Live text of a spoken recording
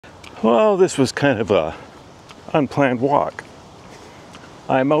Well, this was kind of a unplanned walk.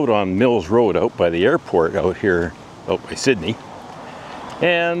 I'm out on Mills Road out by the airport out here, out by Sydney.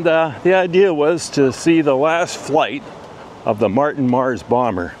 And the idea was to see the last flight of the Martin Mars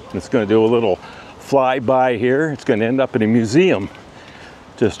bomber. It's going to do a little flyby here. It's going to end up in a museum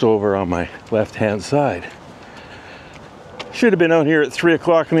just over on my left-hand side. Should have been out here at 3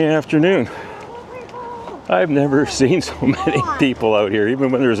 o'clock in the afternoon. I've never seen so many people out here, even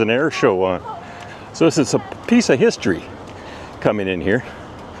when there's an air show on. So this is a piece of history coming in here.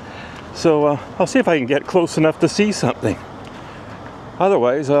 So I'll see if I can get close enough to see something.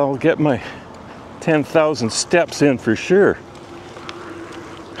 Otherwise, I'll get my 10,000 steps in for sure.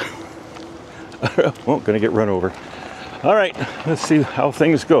 Well, gonna get run over. All right, let's see how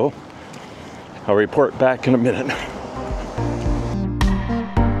things go. I'll report back in a minute.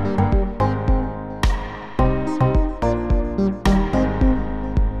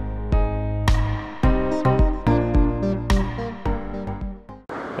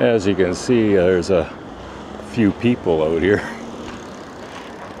 As you can see, there's a few people out here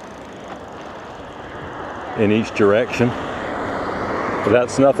in each direction. But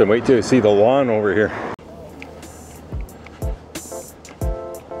that's nothing. Wait till you see the lawn over here.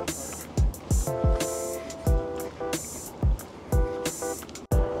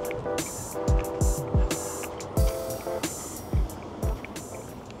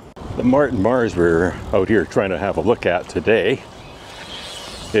 The Martin Mars we're out here trying to have a look at today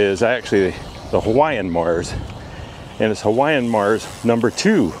is actually the Hawaiian Mars, and it's Hawaiian Mars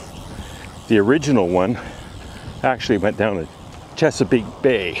 #2. The original one actually went down to Chesapeake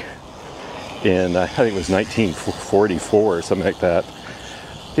Bay in I think it was 1944 or something like that.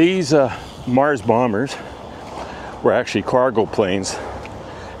 These Mars bombers were actually cargo planes,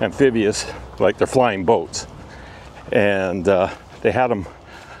 amphibious, like they're flying boats, and they had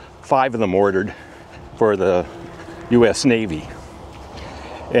 5 of them ordered for the US Navy.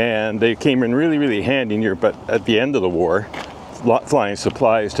 And they came in really, really handy here, but at the end of the war, flying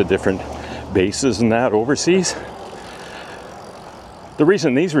supplies to different bases and that overseas. The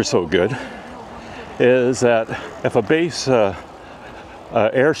reason these were so good is that if a base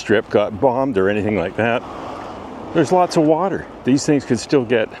airstrip got bombed or anything like that, there's lots of water. These things could still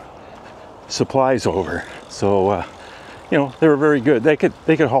get supplies over. So, you know, they were very good. They could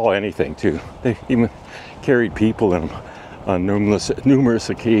haul anything too. They even carried people in them on numerous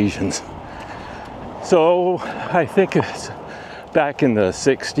occasions. So I think it's back in the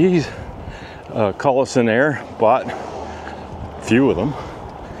 60s, Collison Air bought a few of them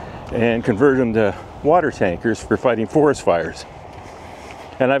and converted them to water tankers for fighting forest fires.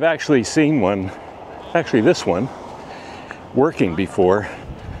 And I've actually seen one, actually this one, working before.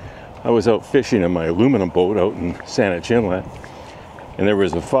 I was out fishing in my aluminum boat out in Saanich Inlet, and there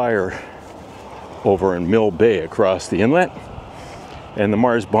was a fire over in Mill Bay across the inlet, and the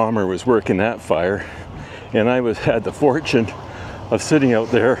Mars bomber was working that fire, and I had the fortune of sitting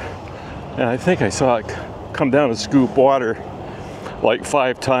out there, and I think I saw it come down and scoop water like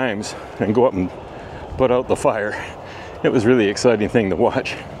 5 times and go up and put out the fire. It was a really exciting thing to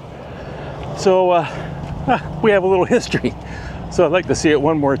watch. So we have a little history, so I'd like to see it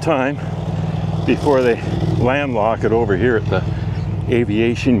one more time before they landlock it over here at the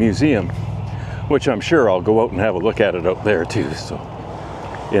Aviation Museum, which I'm sure I'll go out and have a look at it out there too, so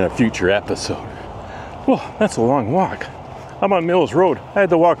in a future episode. Well, that's a long walk. I'm on Mills Road. I had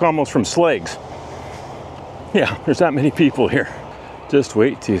to walk almost from Sleggs. Yeah, there's that many people here. Just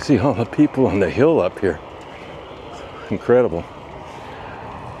wait till you see all the people on the hill up here. Incredible.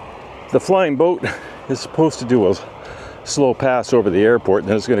 The flying boat is supposed to do a slow pass over the airport, and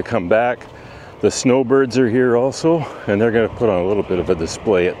then it's going to come back. The snowbirds are here also, and they're going to put on a little bit of a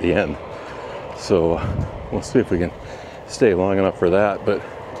display at the end. So we'll see if we can stay long enough for that, but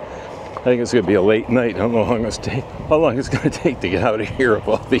I think it's going to be a late night. I don't know how long it's going to take to get out of here with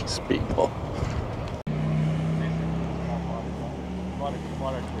all these people.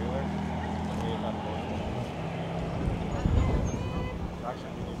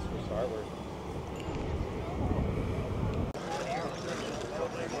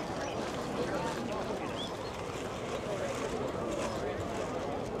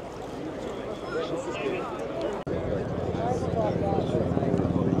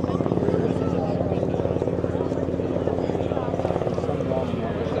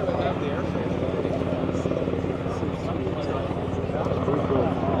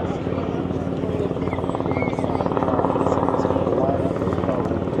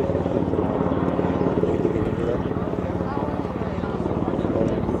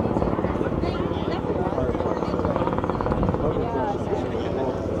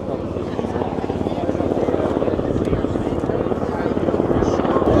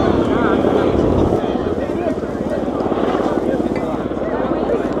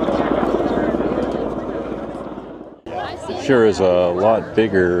 sure is a lot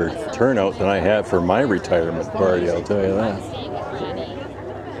bigger turnout than I had for my retirement party, I'll tell you that.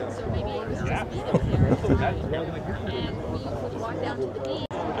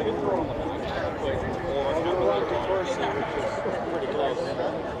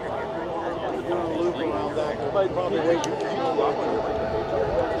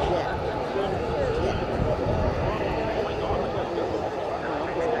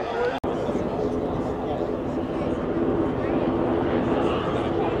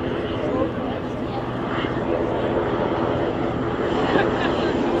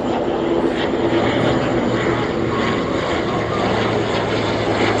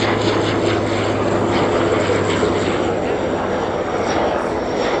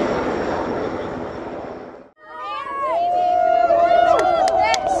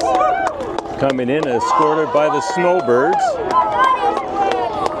 Coming in, escorted by the snowbirds.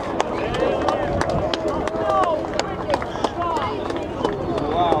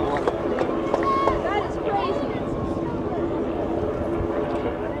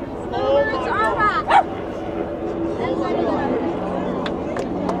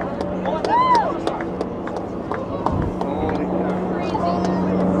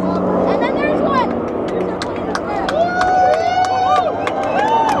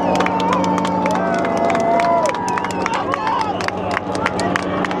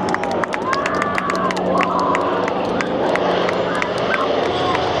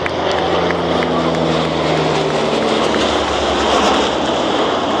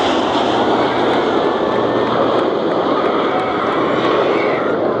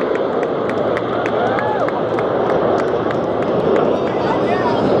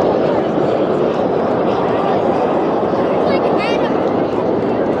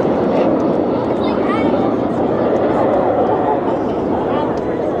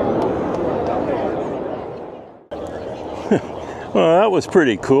 Well, that was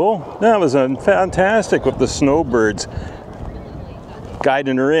pretty cool. That was fantastic with the snowbirds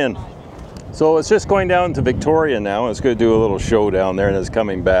guiding her in. So it's just going down to Victoria now. It's going to do a little show down there, and it's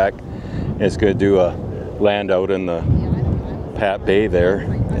coming back. It's going to do a land out in the Pat Bay there.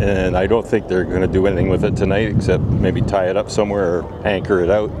 And I don't think they're going to do anything with it tonight except maybe tie it up somewhere or anchor it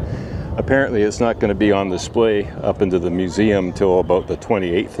out. Apparently it's not going to be on display up into the museum till about the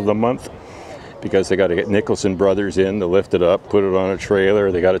 28th of the month, because they got to get Nicholson Brothers in to lift it up, put it on a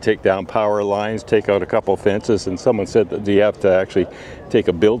trailer. They got to take down power lines, take out a couple fences, and someone said that you have to actually take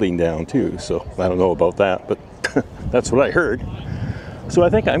a building down too. So I don't know about that, but that's what I heard. So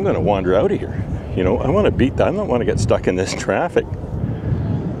I think I'm going to wander out of here. You know, I want to beat that. I don't want to get stuck in this traffic.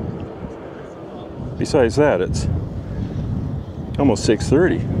 Besides that, it's almost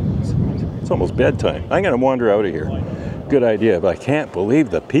 6:30. It's almost bedtime. I'm going to wander out of here. Good idea, but I can't believe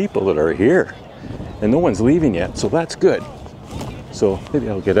the people that are here. And no one's leaving yet, so that's good. So maybe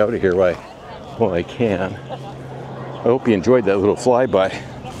I'll get out of here while I can. I hope you enjoyed that little flyby.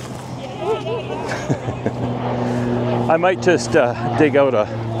 I might just dig out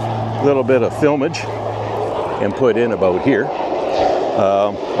a little bit of filmage and put in about here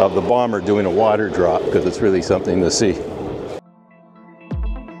of the bomber doing a water drop, because it's really something to see.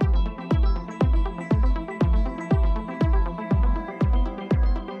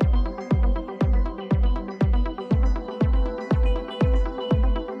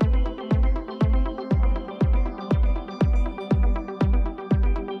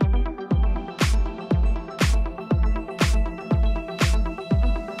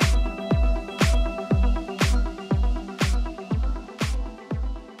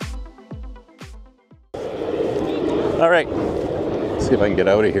 All right, let's see if I can get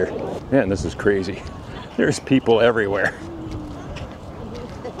out of here. Man, this is crazy. There's people everywhere.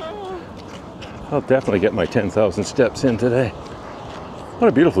 I'll definitely get my 10,000 steps in today. What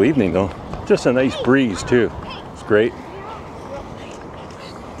a beautiful evening though. Just a nice breeze too. It's great.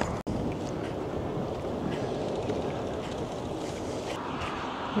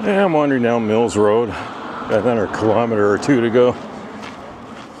 Yeah, I'm wandering down Mills Road. Got another kilometer or two to go.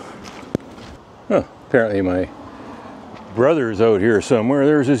 Huh, apparently my brother's out here somewhere.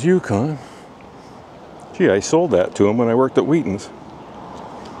 There's his Yukon. Gee, I sold that to him when I worked at Wheaton's.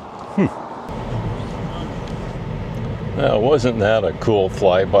 Well, wasn't that a cool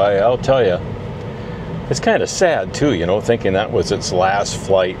flyby? I'll tell you. It's kind of sad too, you know, thinking that was its last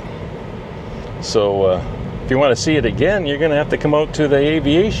flight. So if you want to see it again, you're going to have to come out to the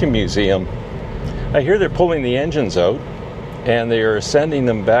Aviation Museum. I hear they're pulling the engines out and they are sending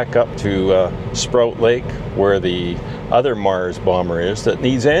them back up to Sprout Lake, where the other Mars bomber is that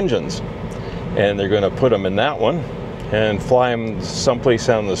needs engines. And they're going to put them in that one, and fly them someplace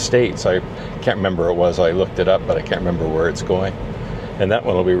out in the States. I can't remember where it was. I looked it up, but I can't remember where it's going. And that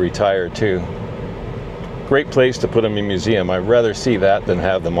one will be retired too. Great place to put them in a museum. I'd rather see that than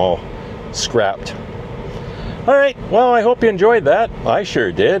have them all scrapped. All right, well, I hope you enjoyed that. I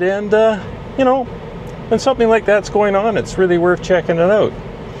sure did. And, you know, when something like that's going on, it's really worth checking it out.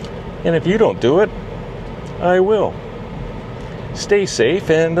 And if you don't do it, I will. Stay safe,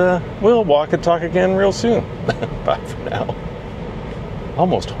 and we'll walk and talk again real soon. Bye for now.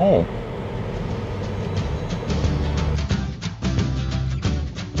 Almost home.